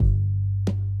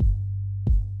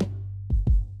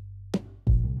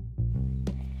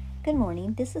Good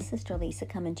morning. This is Sister Lisa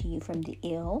coming to you from the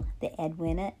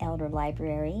Edwina Elder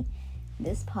Library.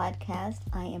 This podcast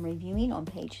I am reviewing on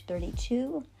page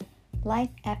 32,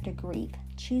 Life After Grief,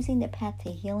 Choosing the Path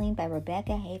to Healing by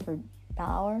Rebecca Hayford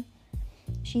Bauer.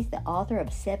 She's the author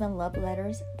of 7 Love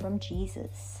Letters from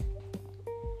Jesus.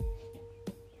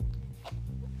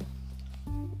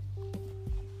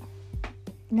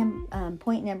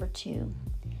 Point number 2.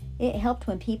 It helped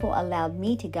when people allowed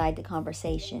me to guide the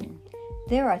conversation.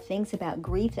 There are things about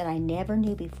grief that I never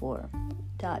knew before. ...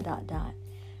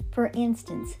 For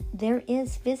instance, there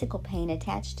is physical pain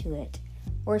attached to it,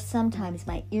 or sometimes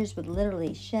my ears would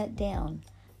literally shut down.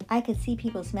 I could see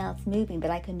people's mouths moving, but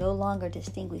I could no longer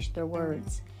distinguish their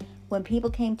words. When people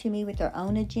came to me with their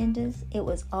own agendas, it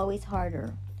was always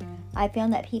harder. I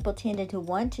found that people tended to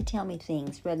want to tell me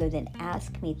things rather than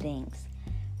ask me things.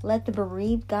 Let the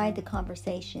bereaved guide the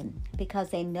conversation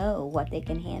because they know what they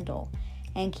can handle.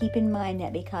 And keep in mind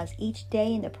that because each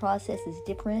day in the process is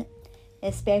different,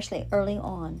 especially early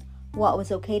on, what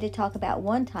was okay to talk about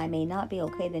one time may not be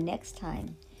okay the next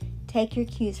time. Take your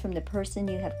cues from the person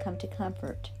you have come to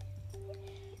comfort.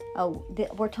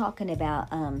 We're talking about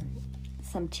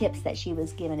some tips that she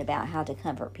was given about how to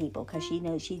comfort people because she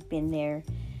knows she's been there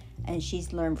and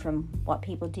she's learned from what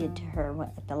people did to her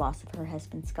at the loss of her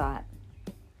husband, Scott.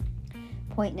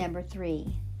 Point number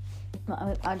 3.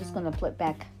 I'm just going to flip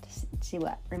back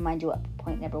to remind you what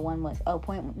point number 1 was.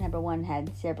 Point number 1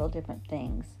 had several different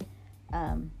things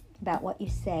about what you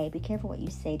say. Be careful what you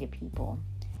say to people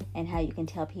and how you can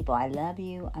tell people, I love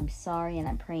you, I'm sorry, and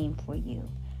I'm praying for you.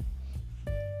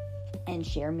 And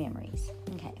share memories.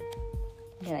 Okay.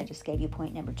 Then I just gave you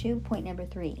point number 2. Point number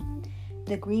 3.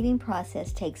 The grieving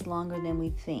process takes longer than we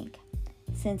think.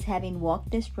 Since having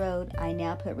walked this road, I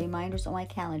now put reminders on my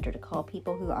calendar to call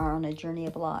people who are on a journey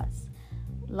of loss.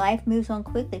 Life moves on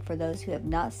quickly for those who have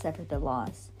not suffered the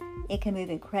loss. It can move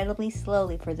incredibly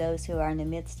slowly for those who are in the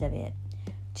midst of it.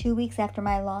 2 weeks after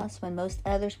my loss, when most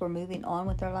others were moving on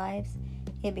with their lives,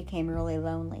 it became really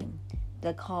lonely.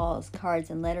 The calls, cards,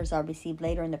 and letters I received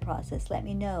later in the process let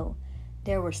me know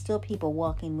there were still people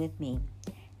walking with me.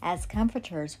 As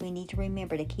comforters, we need to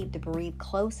remember to keep the bereaved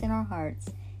close in our hearts,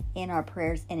 in our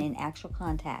prayers, and in actual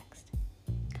contact.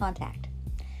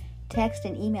 Text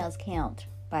and emails count.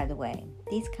 By the way,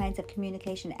 these kinds of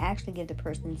communication actually give the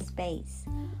person space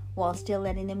while still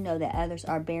letting them know that others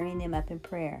are bearing them up in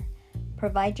prayer.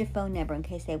 Provide your phone number in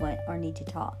case they want or need to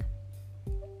talk.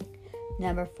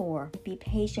 Number 4, be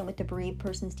patient with the bereaved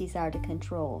person's desire to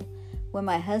control. When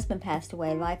my husband passed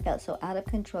away, life felt so out of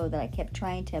control that I kept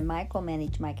trying to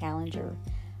micromanage my calendar.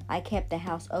 I kept the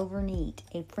house over neat.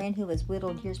 A friend who was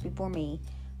widowed years before me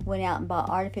went out and bought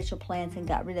artificial plants and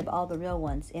got rid of all the real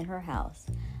ones in her house.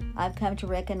 I've come to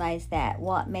recognize that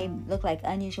what may look like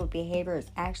unusual behavior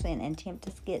is actually an attempt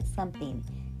to get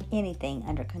anything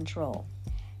under control.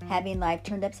 Having life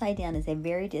turned upside down is a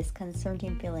very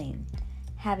disconcerting feeling.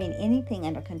 Having anything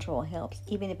under control helps,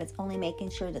 even if it's only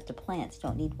making sure that the plants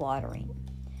don't need watering.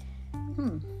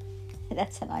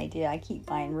 That's an idea. I keep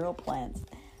buying real plants.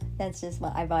 That's just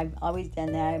what I've always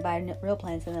done that. I buy real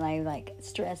plants and then I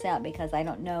stress out because I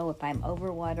don't know if I'm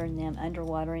overwatering them,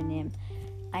 underwatering them.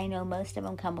 I know most of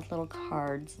them come with little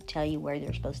cards that tell you where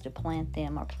they're supposed to plant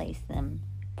them or place them.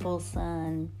 Full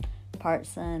sun, part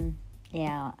sun.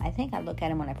 Yeah, I think I look at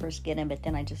them when I first get them, but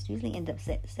then I just usually end up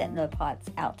setting the pots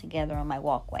out together on my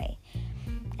walkway.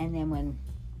 And then when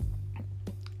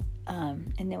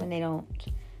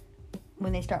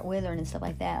they start withering and stuff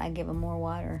like that, I give them more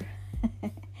water.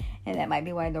 And that might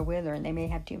be why they're withering. They may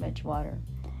have too much water.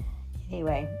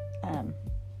 Anyway,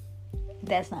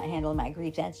 that's not handling my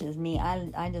grief. That's just me.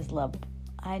 I just love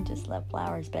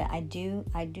flowers, but I do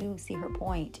see her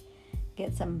point.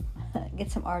 Get some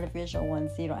artificial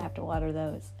ones so you don't have to water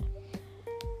those.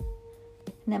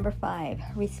 Number 5,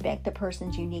 respect the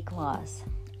person's unique loss.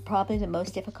 Probably the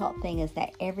most difficult thing is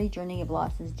that every journey of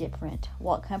loss is different.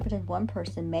 What comforted one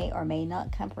person may or may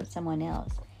not comfort someone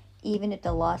else, even if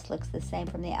the loss looks the same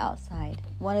from the outside.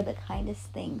 One of the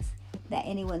kindest things that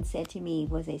anyone said to me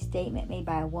was a statement made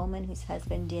by a woman whose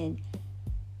husband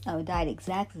died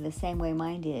exactly the same way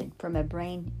mine did, from a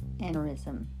brain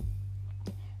aneurysm.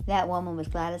 That woman was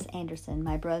Gladys Anderson,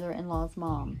 my brother-in-law's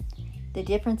mom. The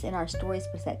difference in our stories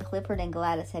was that Clifford and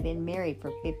Gladys had been married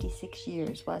for 56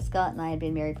 years, while Scott and I had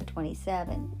been married for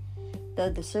 27. Though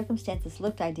the circumstances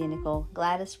looked identical,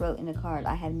 Gladys wrote in a card,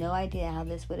 I have no idea how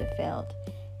this would have felt,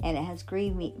 and it has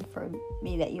grieved me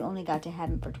that you only got to have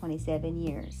him for 27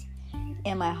 years.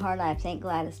 In my heart, I have thanked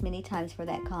Gladys many times for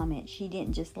that comment. She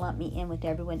didn't just lump me in with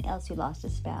everyone else who lost a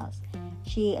spouse.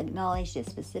 She acknowledged it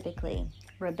specifically.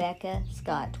 Rebecca,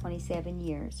 Scott, 27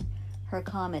 years. Her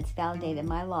comments validated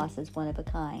my loss as one of a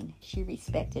kind. She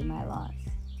respected my loss.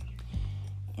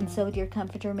 And so, dear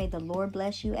comforter, may the Lord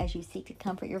bless you as you seek to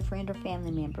comfort your friend or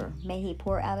family member. May he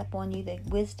pour out upon you the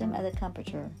wisdom of the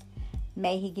comforter.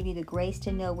 May he give you the grace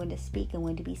to know when to speak and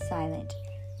when to be silent.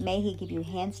 May he give you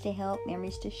hands to help,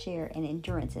 memories to share, and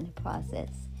endurance in the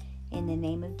process. In the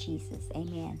name of Jesus,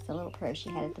 amen. It's a little prayer she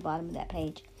had at the bottom of that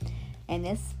page. And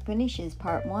this finishes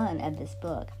part 1 of this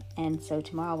book. And so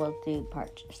tomorrow we'll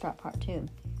start part 2.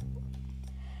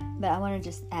 But I want to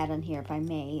just add on here, if I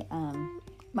may,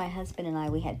 my husband and I,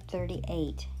 we had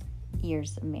 38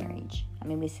 years of marriage. I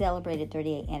mean, we celebrated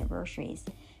 38 anniversaries.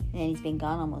 And then he's been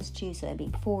gone almost 2, so it'd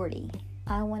be 40.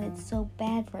 I wanted so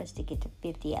bad for us to get to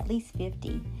 50, at least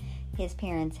 50. His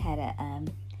parents had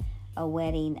a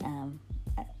wedding.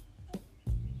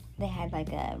 They had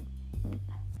like a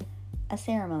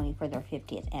ceremony for their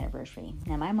 50th anniversary.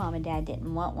 Now, my mom and dad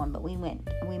didn't want one, but we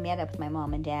met up with my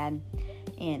mom and dad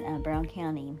in Brown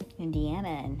County,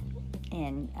 Indiana,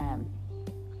 and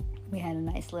we had a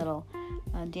nice little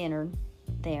dinner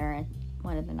there at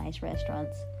one of the nice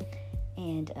restaurants.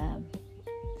 And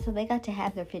so they got to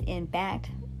have their fit. In fact,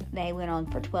 they went on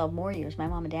for 12 more years. My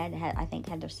mom and dad had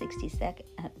their 62nd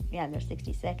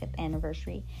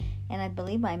anniversary. And I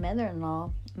believe my mother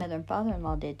and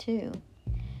father-in-law did too.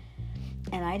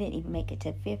 And I didn't even make it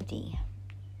to 50.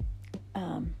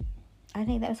 I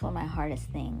think that was one of my hardest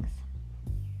things.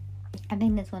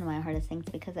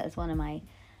 Because that was one of my,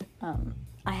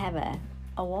 I have a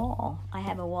wall. I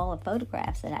have a wall of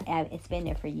photographs that it's been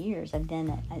there for years. I've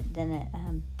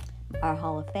done our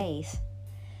Hall of Face.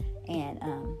 And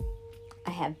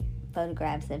I have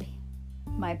photographs of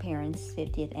my parents'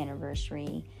 50th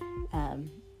anniversary,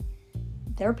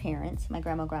 their parents, my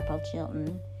grandma and grandpa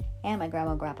Chilton, and my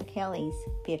grandma and grandpa Kelly's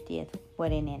 50th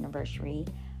wedding anniversary.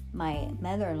 My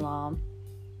mother-in-law,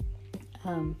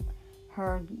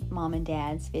 her mom and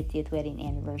dad's 50th wedding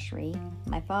anniversary.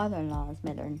 My father-in-law's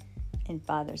mother and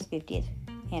father's 50th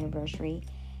anniversary.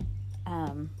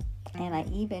 And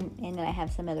then I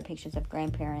have some other pictures of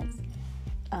grandparents.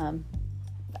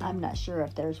 I'm not sure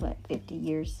if there's 50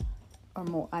 years or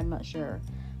more. I'm not sure.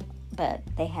 But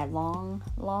they had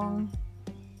long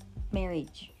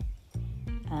marriage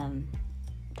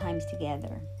times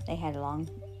together. They had a long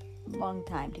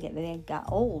time together. They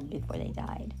got old before they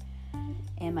died.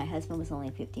 And my husband was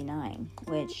only 59,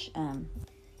 which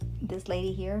this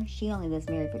lady here, she only was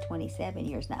married for 27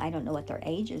 years. Now, I don't know what their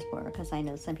ages were, because I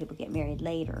know some people get married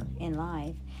later in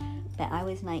life. But I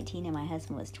was 19 and my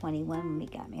husband was 21 when we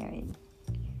got married.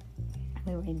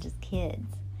 We were just kids.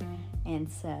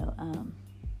 And so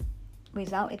we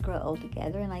thought we'd grow old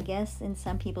together. And I guess in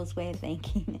some people's way of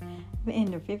thinking,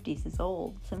 in their 50s is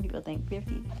old. Some people think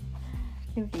 50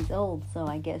 is old. So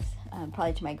I guess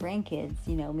probably to my grandkids,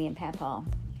 me and Papa,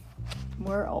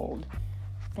 we're old.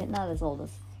 But not as old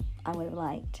as I would have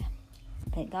liked.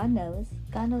 But God knows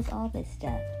all this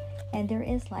stuff. And there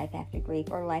is life after grief,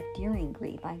 or life during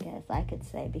grief, I guess I could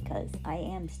say, because I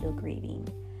am still grieving.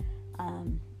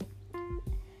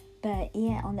 But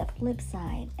yeah, on the flip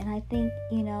side, and I think,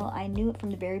 I knew it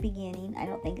from the very beginning. I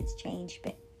don't think it's changed,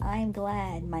 but I'm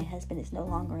glad my husband is no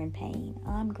longer in pain.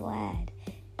 I'm glad.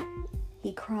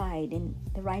 He cried, and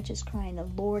the righteous cry, and the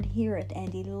Lord heareth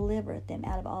and delivereth them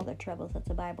out of all their troubles.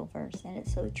 That's a Bible verse, and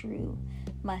it's so true.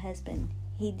 My husband,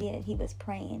 he was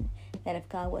praying that if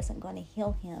God wasn't going to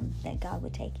heal him, that God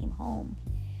would take him home.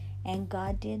 And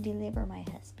God did deliver my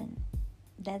husband.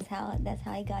 That's how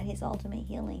he got his ultimate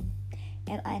healing.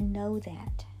 And I know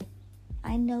that.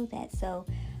 So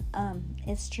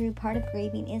it's true. Part of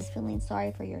grieving is feeling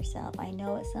sorry for yourself. I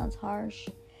know it sounds harsh,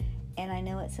 and I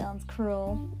know it sounds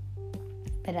cruel,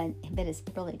 but it's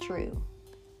really true.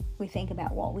 We think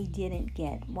about what we didn't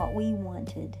get, what we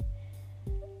wanted,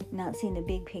 not seeing the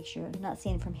big picture, not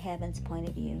seeing from heaven's point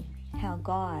of view. How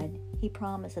God, He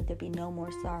promised that there'd be no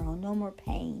more sorrow, no more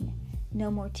pain,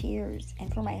 no more tears.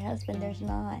 And for my husband, there's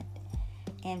not.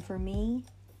 And for me,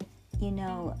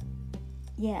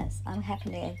 yes, I'm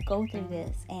happy to go through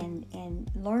this and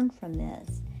learn from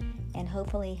this, and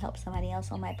hopefully help somebody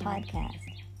else on my podcast.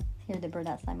 Hear the bird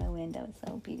outside my window. It's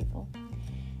so beautiful.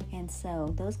 And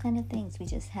so those kind of things, we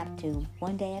just have to,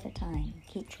 one day at a time,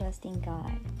 keep trusting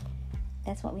God.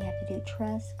 That's what we have to do.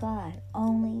 Trust God.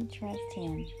 Only trust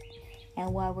Him.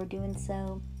 And while we're doing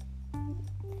so,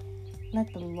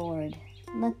 let the Lord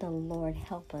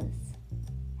help us.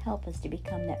 Help us to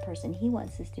become that person He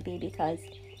wants us to be, because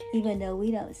even though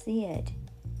we don't see it,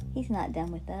 He's not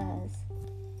done with us.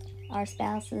 Our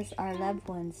spouses, our loved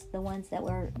ones, the ones that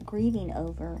we're grieving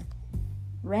over,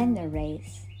 ran their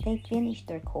race. They finished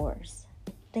their course.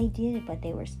 They did what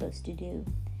they were supposed to do.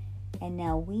 And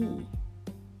now we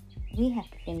we have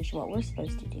to finish what we're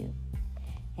supposed to do.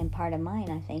 And part of mine,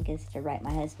 I think, is to write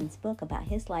my husband's book about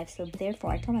his life. So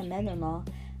therefore, I told my mother-in-law,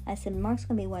 I said, Mark's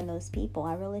going to be one of those people.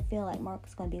 I really feel like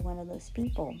Mark's going to be one of those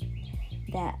people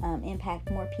that impact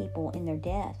more people in their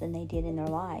death than they did in their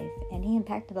life. And he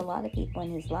impacted a lot of people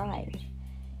in his life.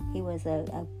 He was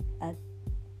a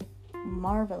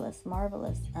marvelous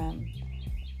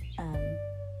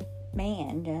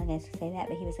man, I guess to say that,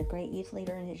 but he was a great youth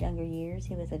leader in his younger years.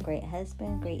 He was a great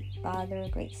husband, great father,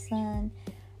 great son,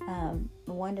 a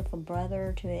wonderful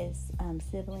brother to his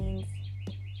siblings,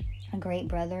 a great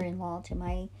brother-in-law to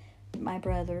my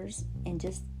brothers, and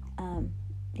just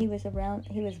he was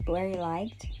very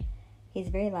liked. He's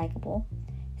very likable.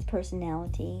 His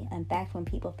personality. In fact, when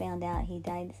people found out he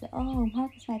died, they said, "Oh,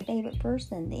 Mark is my favorite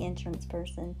person," the insurance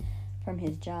person from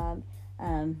his job.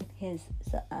 What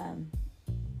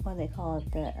do they call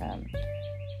it?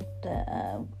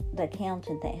 The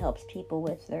accountant that helps people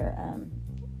with their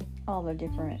all their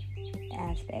different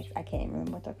aspects. I can't even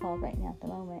remember what they're called right now at the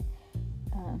moment.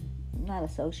 Not a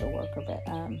social worker, but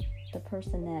the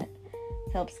person that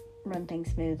helps run things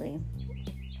smoothly.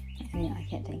 I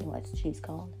can't think of what she's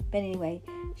called. But anyway,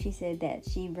 she said that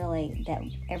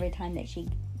that every time that she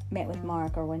met with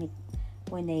Mark, or when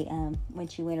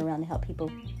she went around to help people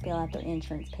fill out their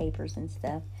insurance papers and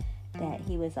stuff, that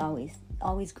he was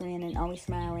always grinning, always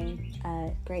smiling,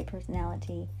 great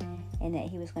personality, and that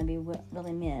he was going to be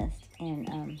really missed,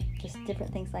 and just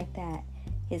different things like that.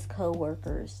 His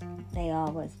co-workers, they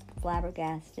all was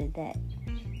flabbergasted that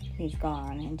he's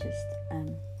gone, and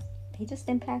he just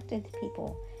impacted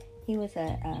people. He was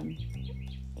a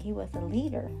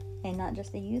leader, and not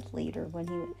just a youth leader but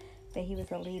he was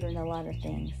a leader in a lot of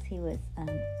things. He was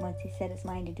once he set his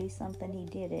mind to do something, he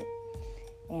did it.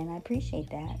 And I appreciate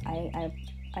that. I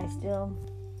still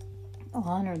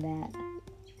honor that.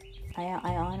 I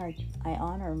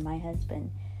honor my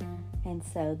husband. And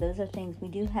so those are things we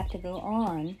do have to go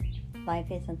on. Life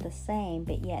isn't the same,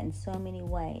 but yet in so many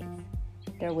ways,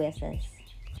 they're with us.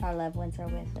 Our loved ones are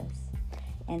with us.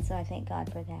 And so I thank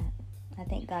God for that. I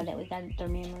thank God that we got their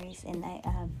memories, and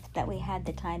that we had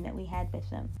the time that we had with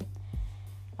them.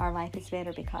 Our life is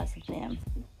better because of them.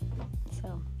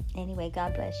 So anyway,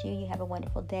 God bless you. You have a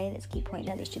wonderful day. Let's keep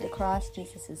pointing others to the cross.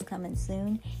 Jesus is coming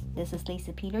soon. This is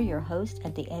Lisa Peter, your host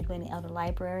of the Edwin Elder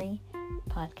Library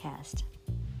podcast.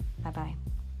 Bye-bye.